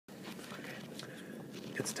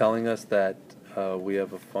it's telling us that we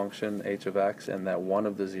have a function h of x and that one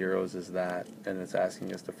of the zeros is that, and it's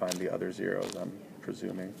asking us to find the other zeros, I'm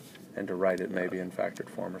presuming, and to write it maybe in factored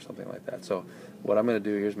form or something like that. So what I'm going to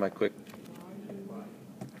do, here's my quick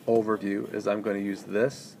overview, is I'm going to use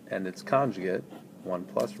this and its conjugate, 1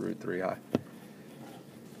 plus root 3i.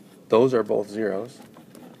 Those are both zeros.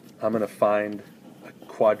 I'm going to find a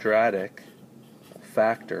quadratic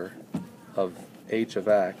factor of h of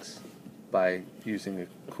x by using a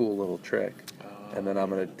cool little trick, and then I'm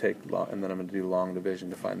going to do long division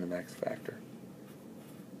to find the next factor.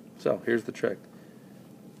 So here's the trick.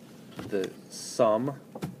 The sum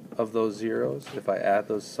of those zeros, if I add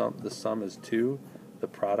the sum is 2. The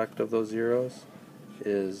product of those zeros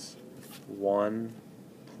is 1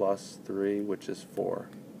 plus 3, which is 4.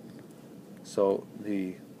 So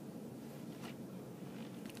the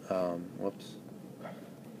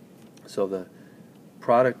so the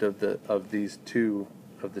product of the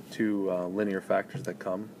two linear factors that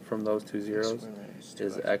come from those two zeros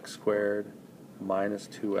is x squared minus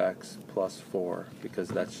 2x plus 4, because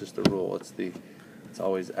that's just the rule. It's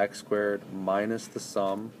always x squared minus the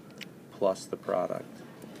sum plus the product.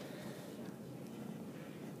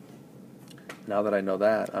 Now that I know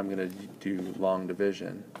that, I'm going to do long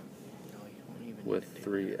division with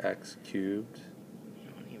 3x cubed.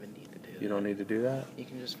 You don't need to do that? You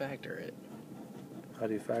can just factor it. How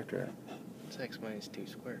do you factor it? It's x minus 2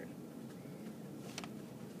 squared.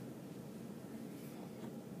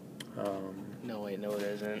 No, wait, no it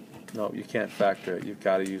isn't. No, you can't factor it. You've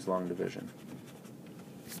got to use long division.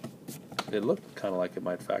 It looked kind of like it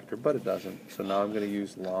might factor, but it doesn't. So now I'm going to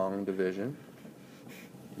use long division.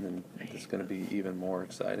 And then it's going to be even more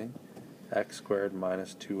exciting. X squared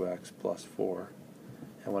minus 2x plus 4.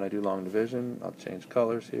 And when I do long division, I'll change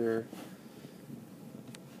colors here.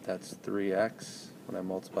 That's 3x. When I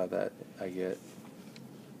multiply that, I get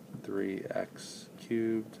 3x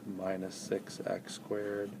cubed minus 6x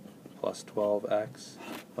squared plus 12x.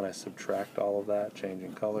 When I subtract all of that,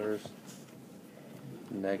 changing colors,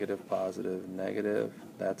 negative, positive, negative,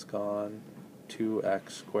 that's gone.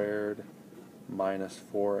 2x squared minus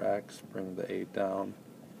 4x, bring the 8 down,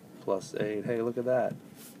 plus 8. Hey, look at that.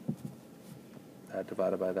 That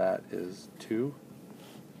divided by that is 2.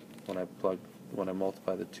 When I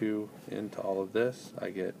multiply the 2 into all of this, I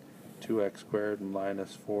get 2x squared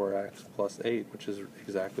minus 4x plus 8, which is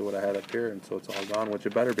exactly what I had up here, and so it's all gone, which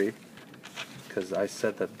it better be, because I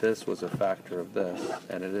said that this was a factor of this,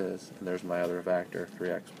 and it is, and there's my other factor,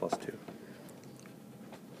 3x plus 2.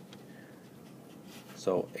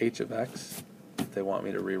 So h of x, if they want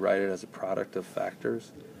me to rewrite it as a product of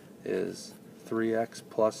factors, is 3x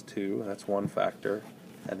plus 2, that's one factor,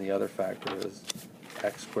 and the other factor is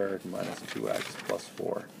x squared minus 2x plus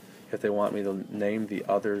 4. If they want me to name the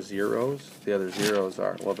other zeros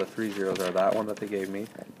are, well, the 3 zeros are that one that they gave me,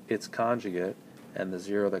 its conjugate, and the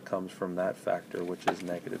 0 that comes from that factor, which is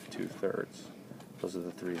negative 2/3. Those are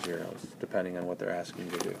the 3 zeros, depending on what they're asking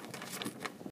you to do.